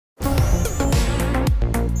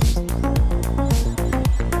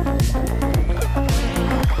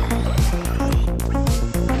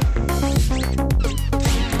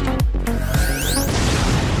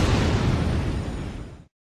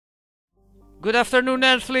Good afternoon,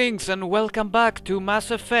 Earthlings, and welcome back to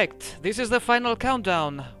Mass Effect. This is the final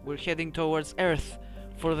countdown. We're heading towards Earth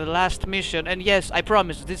for the last mission, and yes, I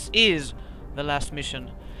promise, this is the last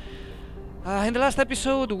mission. In the last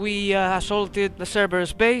episode, we assaulted the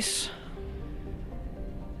Cerberus base.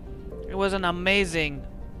 It was an amazing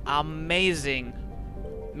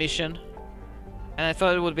mission, and I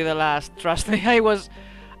thought it would be the last. Trust me, I was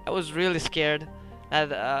really scared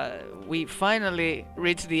that we finally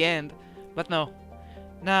reached the end. But no.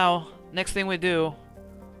 Now, next thing we do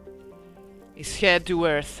is head to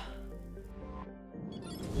Earth.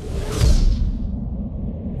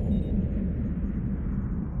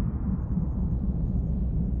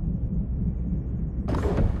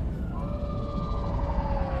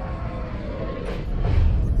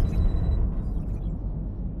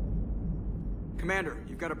 Commander,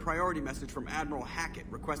 you've got a priority message from Admiral Hackett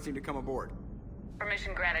requesting to come aboard.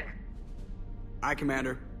 Permission granted. Aye,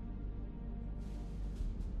 Commander.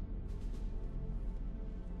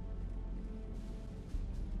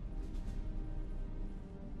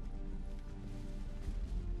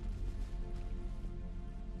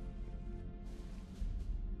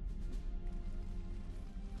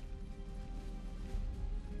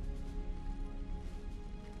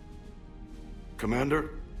 Commander?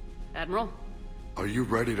 Admiral? Are you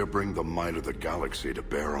ready to bring the might of the galaxy to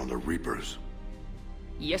bear on the Reapers?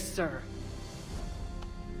 Yes, sir.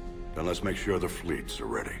 Then let's make sure the fleets are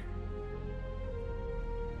ready.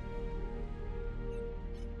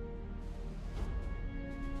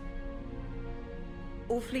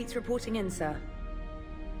 All fleets reporting in, sir.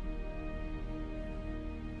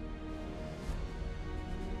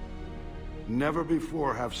 Never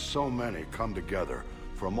before have so many come together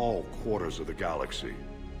from all quarters of the galaxy.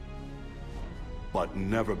 But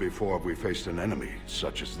never before have we faced an enemy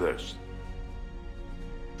such as this.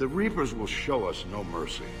 The Reapers will show us no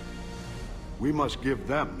mercy. We must give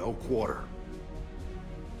them no quarter.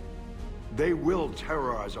 They will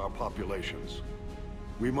terrorize our populations.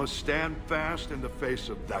 We must stand fast in the face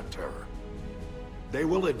of that terror. They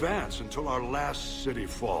will advance until our last city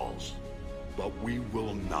falls, but we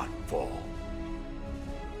will not fall.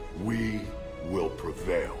 We will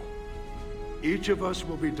prevail. Each of us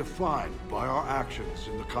will be defined by our actions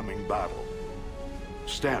in the coming battle.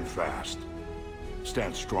 Stand fast.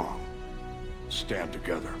 Stand strong. Stand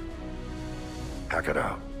together. Hack it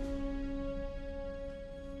out.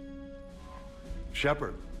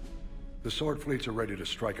 Shepard, the Sword fleets are ready to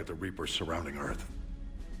strike at the Reapers surrounding Earth.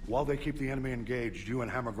 While they keep the enemy engaged, you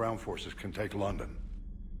and Hammer ground forces can take London.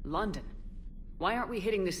 London? Why aren't we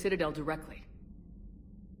hitting the Citadel directly?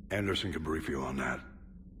 Anderson can brief you on that.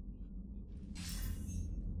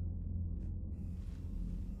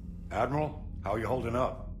 Admiral, how are you holding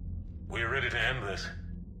up? We're ready to end this.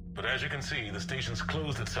 But as you can see, the station's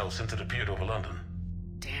closed itself since it appeared over London.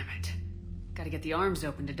 Damn it. Gotta get the arms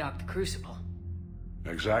open to dock the Crucible.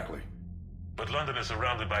 Exactly. But London is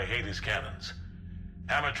surrounded by Hades cannons.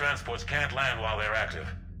 Hammer transports can't land while they're active.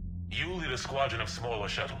 You'll lead a squadron of smaller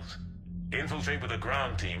shuttles. Infiltrate with a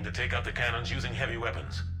ground team to take out the cannons using heavy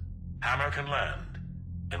weapons. Hammer can land,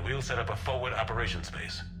 and we'll set up a forward operations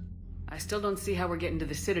base. I still don't see how we're getting to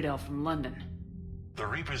the Citadel from London. The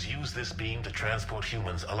Reapers use this beam to transport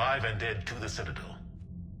humans, alive and dead, to the Citadel.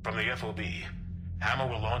 From the FOB,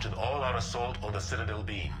 Hammer will launch an all-out assault on the Citadel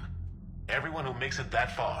beam. Everyone who makes it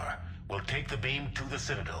that far will take the beam to the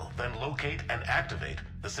Citadel, then locate and activate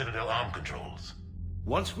the Citadel arm controls.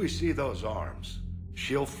 Once we see those arms,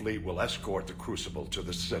 SHIELD fleet will escort the Crucible to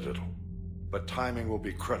the Citadel. But timing will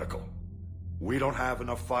be critical. We don't have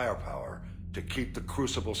enough firepower to keep the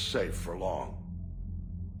Crucible safe for long.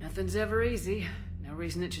 Nothing's ever easy. No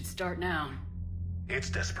reason it should start now. It's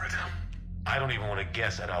desperate. I don't even want to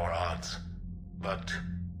guess at our odds. But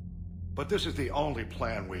this is the only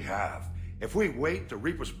plan we have. If we wait, the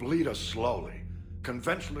Reapers bleed us slowly.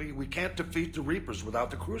 Conventionally, we can't defeat the Reapers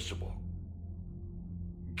without the Crucible.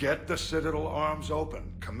 Get the Citadel arms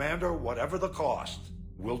open. Commander, whatever the cost,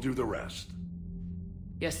 we'll do the rest.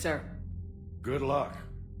 Yes, sir. Good luck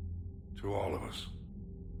to all of us.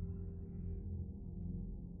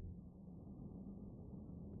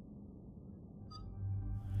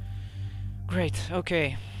 Great,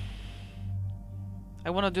 okay.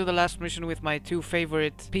 I want to do the last mission with my two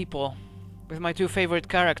favorite people. With my two favorite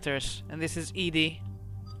characters. And this is Edie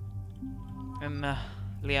and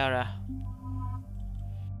Liara.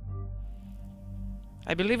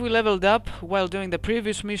 I believe we leveled up while doing the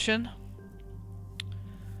previous mission.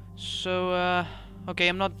 So, okay,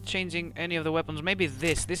 I'm not changing any of the weapons. Maybe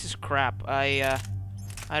this. This is crap. I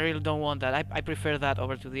really don't want that. I prefer that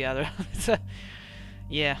over to the other.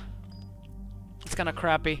 Yeah. It's kind of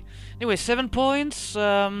crappy. Anyway, 7 points.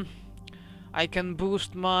 I can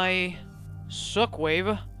boost my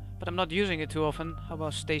shockwave, but I'm not using it too often. How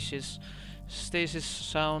about stasis? Stasis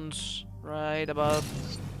sounds right about...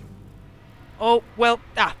 Oh, well,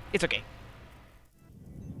 it's okay.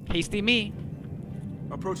 Hasty me.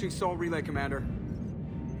 Approaching Sol Relay, Commander.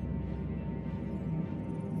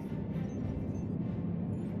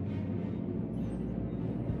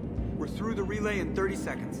 We're through the relay in 30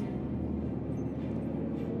 seconds.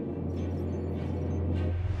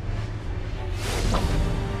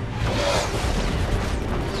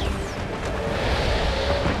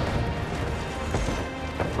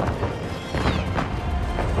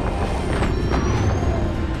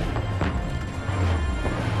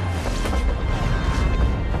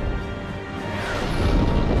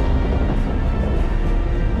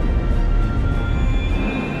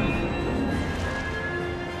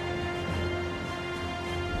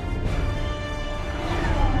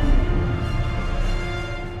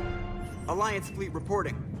 Alliance fleet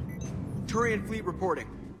reporting. Turian fleet reporting.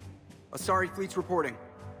 Asari fleet's reporting.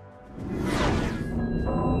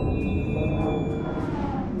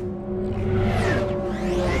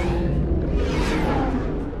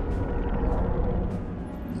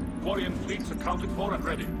 Quarian fleets accounted for and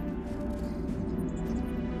ready.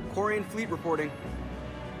 Quarian fleet reporting.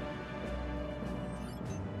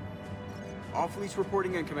 All fleets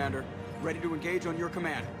reporting in, Commander. Ready to engage on your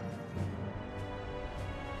command.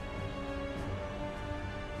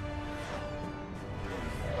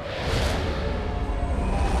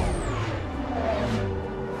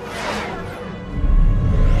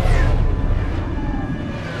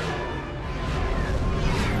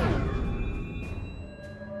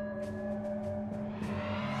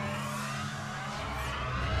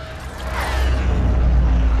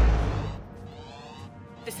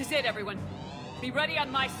 This is it, everyone. Be ready on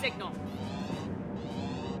my signal.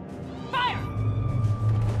 Fire!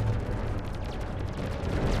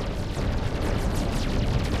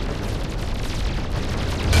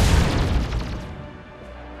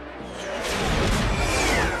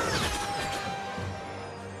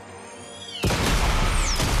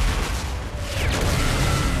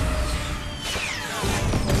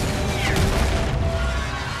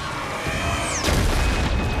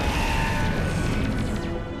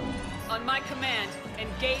 On my command,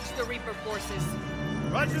 engage the Reaper forces.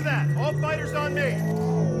 Roger that. All fighters on me.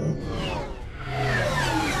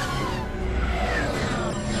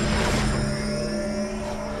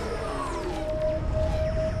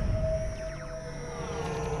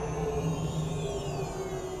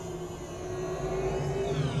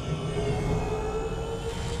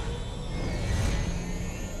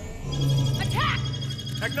 Attack!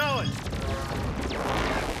 Acknowledged.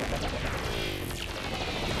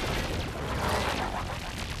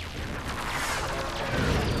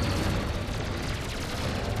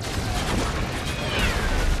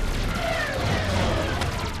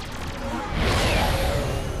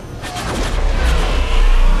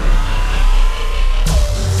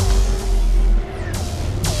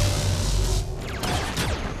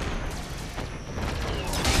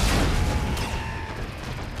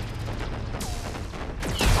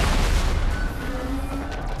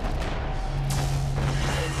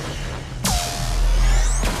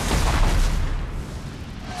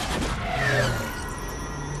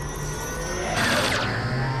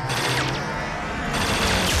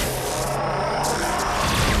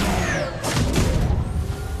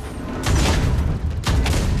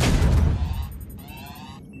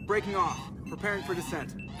 Breaking off. Preparing for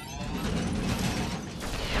descent.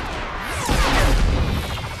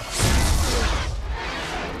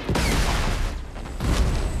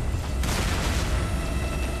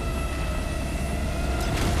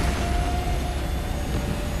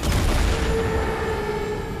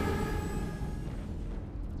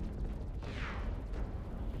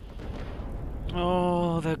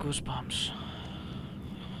 Oh, the goosebumps.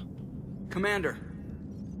 Commander.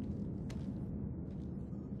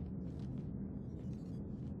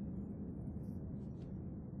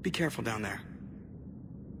 Be careful down there.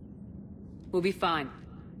 We'll be fine.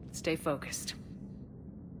 Stay focused.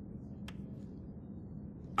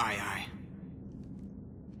 Aye, aye.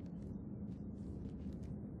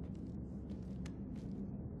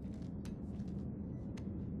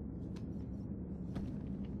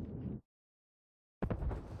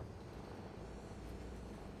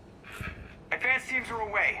 Advanced teams are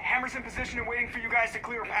away. Hammer's in position and waiting for you guys to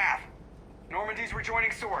clear a path. Normandy's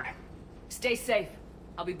rejoining Sword. Stay safe.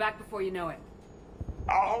 I'll be back before you know it.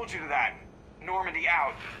 I'll hold you to that. Normandy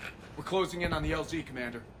out. We're closing in on the LZ,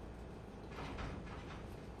 Commander.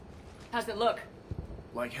 How's it look?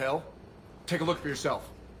 Like hell? Take a look for yourself.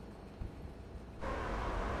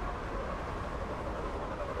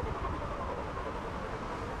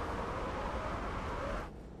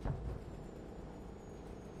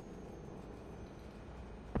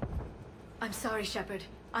 I'm sorry, Shepard.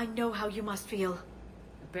 I know how you must feel.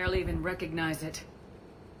 I barely even recognize it.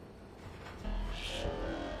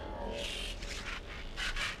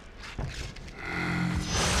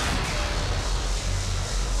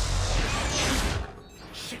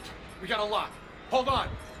 Shit! We got a lock. Hold on!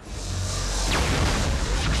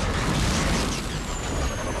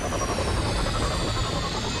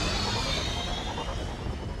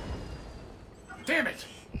 Damn it!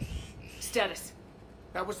 Status.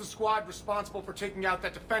 That was the squad responsible for taking out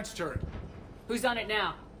that defense turret. Who's on it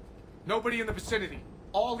now? Nobody in the vicinity.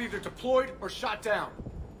 All either deployed or shot down.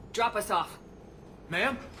 Drop us off.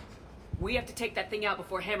 Ma'am? We have to take that thing out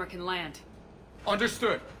before Hammer can land.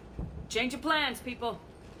 Understood. Change of plans, people.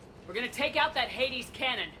 We're gonna take out that Hades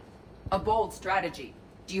cannon. A bold strategy.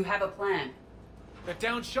 Do you have a plan? That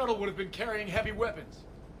downed shuttle would have been carrying heavy weapons.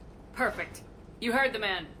 Perfect. You heard the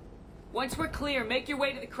man. Once we're clear, make your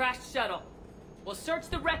way to the crashed shuttle. We'll search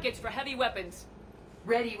the wreckage for heavy weapons.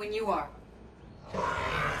 Ready when you are.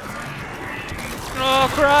 Oh,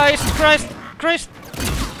 Christ! Christ! Christ!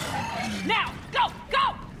 Now! Go!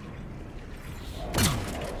 Go!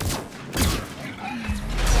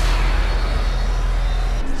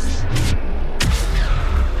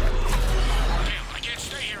 I can't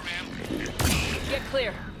stay here, ma'am. Get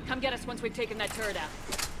clear. Come get us once we've taken that turret out.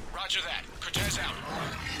 Roger that. Cortez out.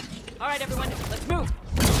 All right, everyone. Let's move.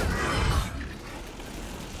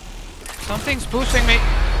 Something's pushing me.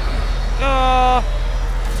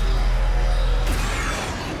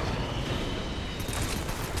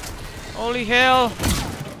 Holy hell.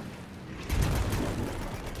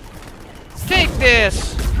 Take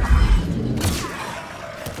this.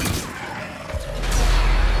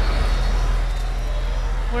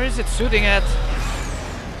 Where is it shooting at?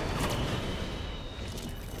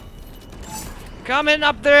 Coming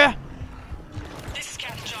up there. This is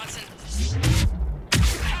Captain Johnson.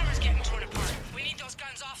 Hammer's getting torn apart. We need those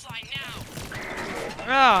guns offline now.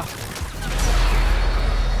 Ah.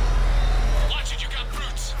 Watch it, you got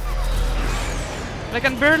brutes. I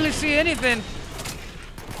can barely see anything.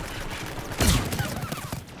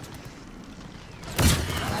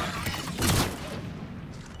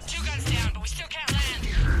 Two guns down, but we still can't land.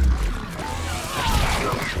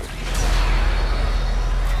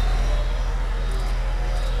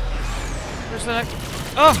 Where's the next?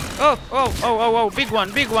 Oh, big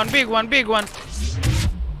one, big one, big one, big one.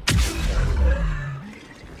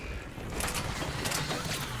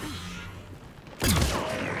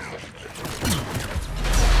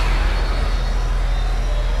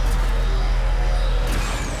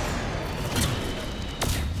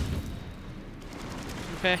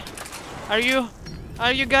 Okay. Are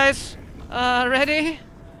you guys ready?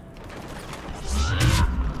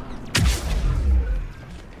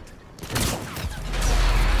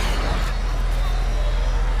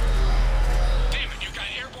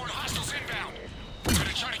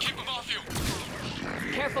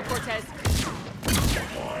 Careful, Cortez.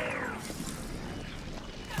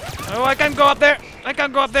 Oh, I can't go up there. I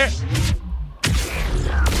can't go up there.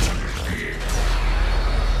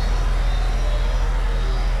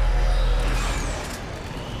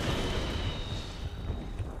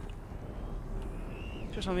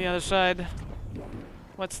 Just on the other side.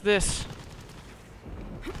 What's this?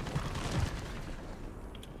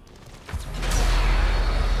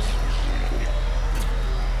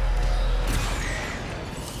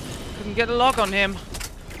 Couldn't get a lock on him.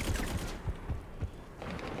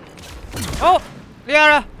 Oh!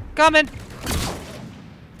 Liara! Coming!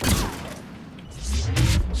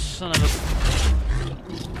 Son of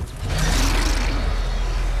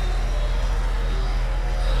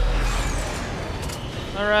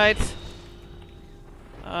a... Alright.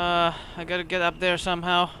 I gotta get up there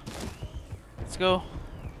somehow. Let's go.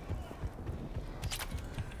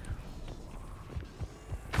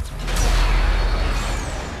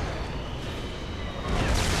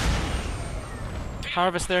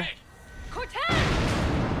 Harvester. Cortez!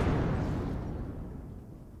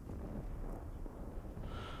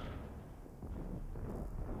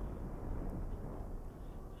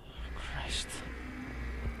 Christ.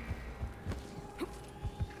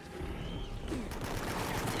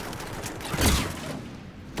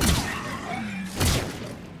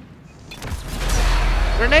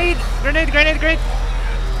 Grenade! Grenade! Grenade! Grenade!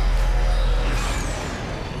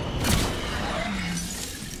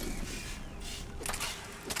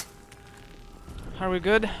 Are we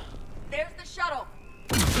good? There's the shuttle.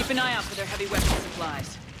 Keep an eye out for their heavy weapon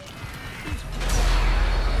supplies.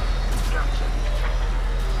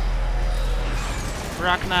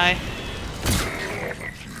 Rachni.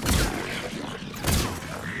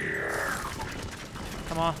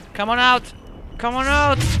 Come on. Come on out! Come on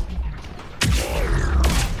out!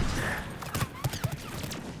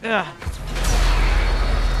 Ugh.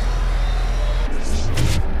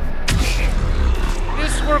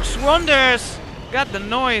 This works wonders! Got the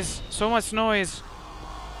noise. So much noise.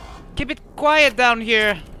 Keep it quiet down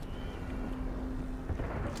here.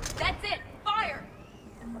 That's it! Fire!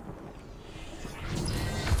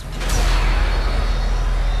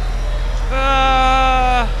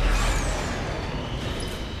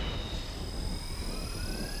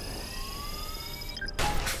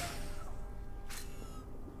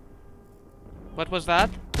 What was that?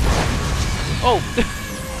 Oh!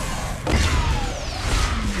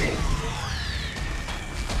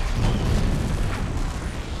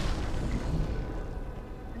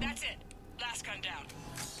 That's it. Last gun down.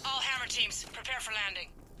 All hammer teams, prepare for landing.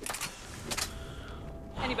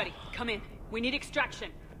 Anybody, come in. We need extraction.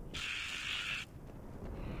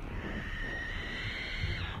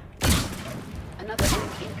 Another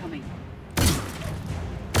enemy incoming.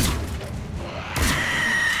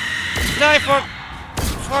 Die for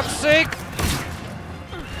fuck's sake!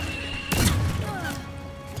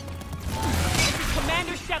 This is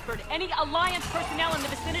Commander Shepard. Any Alliance personnel in the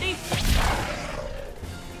vicinity?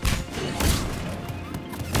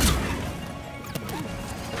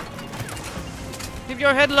 Keep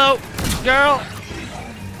your head low, girl!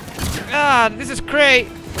 Ah, this is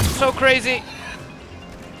so crazy.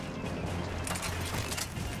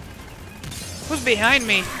 Who's behind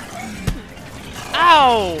me?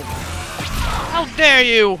 Ow! How dare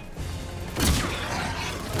you!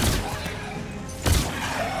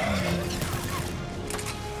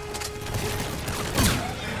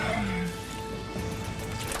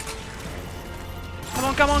 Come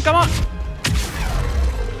on, come on, come on!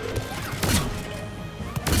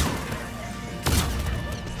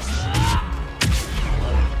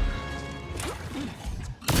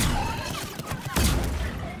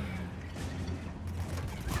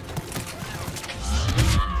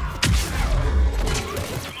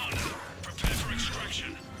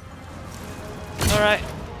 Alright.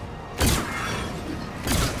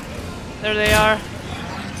 There they are.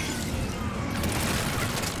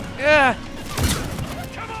 Yeah.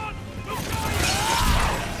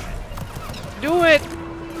 Do it!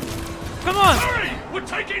 Come on! Hurry! We're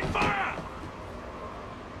taking fire!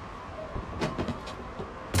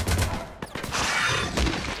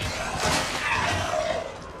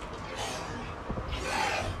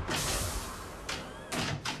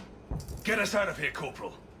 Get us out of here,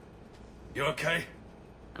 Corporal. You okay?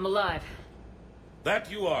 I'm alive. That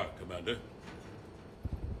you are, Commander.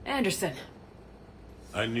 Anderson,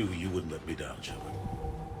 I knew you wouldn't let me down, Shepard.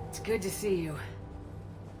 it's good to see you.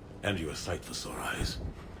 And you're a sight for sore eyes.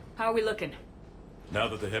 How are we looking? Now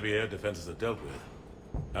that the heavy air defenses are dealt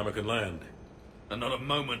with, Hammer can land. And not a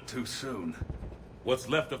moment too soon. What's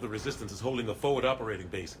left of the Resistance is holding a forward operating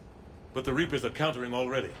base. But the Reapers are countering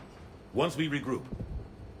already. Once we regroup,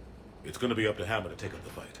 it's gonna be up to Hammer to take up the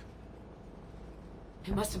fight.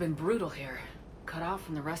 It must have been brutal here. Cut off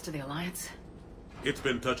from the rest of the Alliance. It's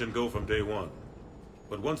been touch and go from day one.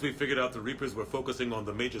 But once we figured out the Reapers were focusing on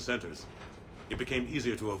the major centers, it became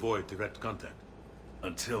easier to avoid direct contact.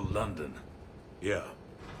 Until London. Yeah.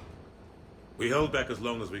 We held back as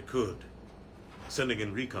long as we could, sending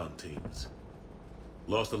in recon teams.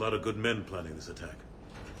 Lost a lot of good men planning this attack.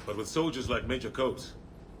 But with soldiers like Major Coates,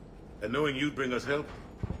 and knowing you'd bring us help,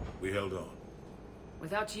 we held on.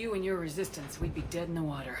 Without you and your resistance, we'd be dead in the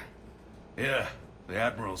water. Yeah, the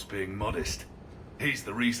Admiral's being modest. He's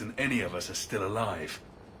the reason any of us are still alive.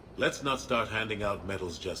 Let's not start handing out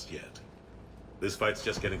medals just yet. This fight's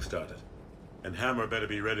just getting started. And Hammer better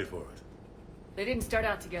be ready for it. They didn't start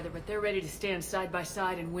out together, but they're ready to stand side by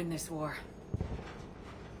side and win this war.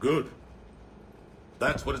 Good.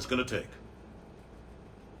 That's what it's gonna take.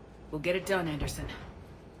 We'll get it done, Anderson.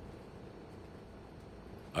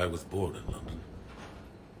 I was born in London.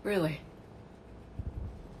 Really?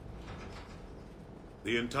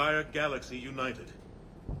 The entire galaxy united.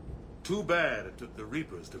 Too bad it took the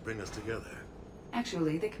Reapers to bring us together.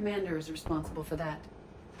 Actually, the commander is responsible for that.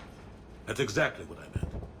 That's exactly what I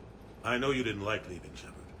meant. I know you didn't like leaving,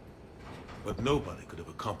 Shepard. But nobody could have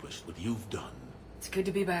accomplished what you've done. It's good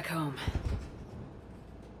to be back home.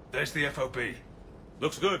 There's the FOB.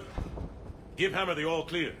 Looks good. Give Hammer the all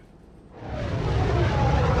clear.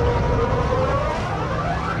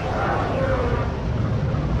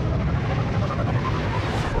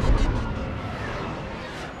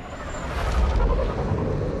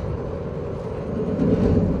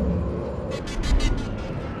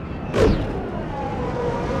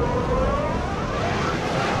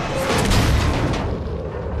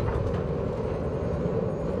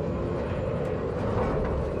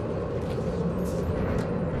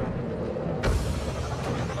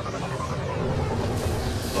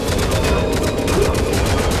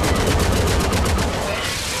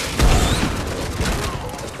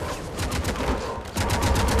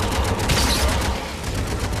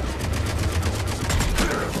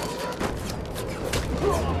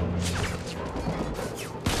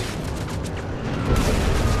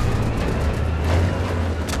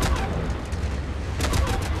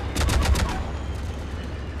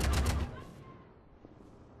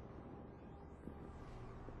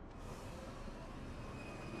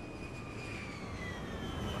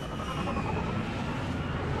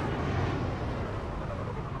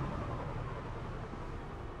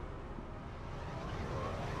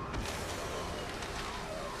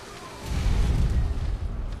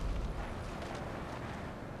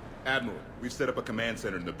 Admiral, we've set up a command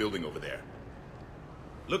center in the building over there.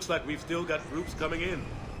 Looks like we've still got troops coming in.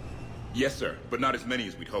 Yes, sir, but not as many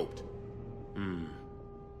as we'd hoped.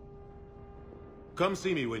 Come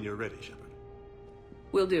see me when you're ready, Shepard.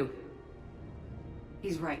 Will do.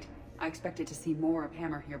 He's right. I expected to see more of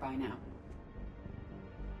Hammer here by now.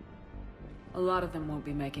 A lot of them won't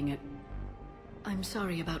be making it. I'm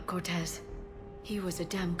sorry about Cortez. He was a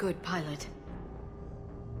damn good pilot.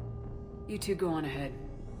 You two go on ahead.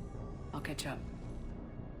 I'll catch up.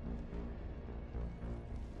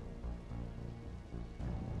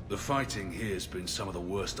 The fighting here's been some of the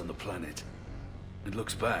worst on the planet. It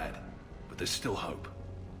looks bad, but there's still hope.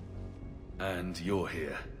 And you're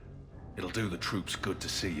here. It'll do the troops good to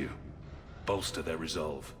see you. Bolster their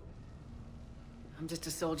resolve. I'm just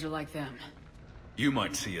a soldier like them. You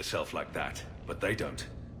might see yourself like that, but they don't.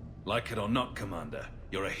 Like it or not, Commander,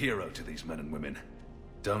 you're a hero to these men and women.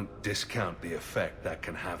 Don't discount the effect that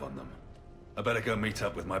can have on them. I better go meet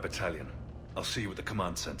up with my battalion. I'll see you at the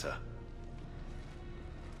command center.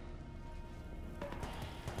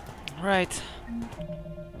 Right.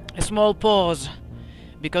 A small pause,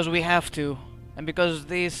 because we have to, and because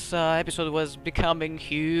this episode was becoming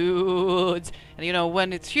huge. And you know,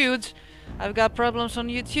 when it's huge, I've got problems on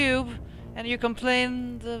YouTube, and you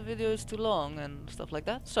complain the video is too long and stuff like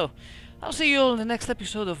that. So, I'll see you all in the next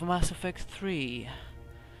episode of Mass Effect 3.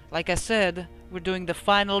 Like I said, we're doing the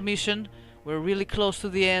final mission. We're really close to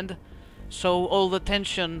the end, so all the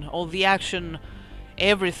tension, all the action,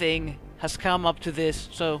 everything has come up to this.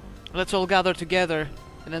 So let's all gather together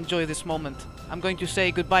and enjoy this moment. I'm going to say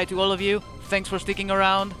goodbye to all of you. Thanks for sticking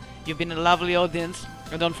around. You've been a lovely audience.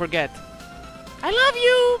 And don't forget, I love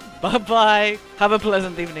you! Bye-bye. Have a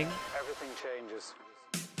pleasant evening.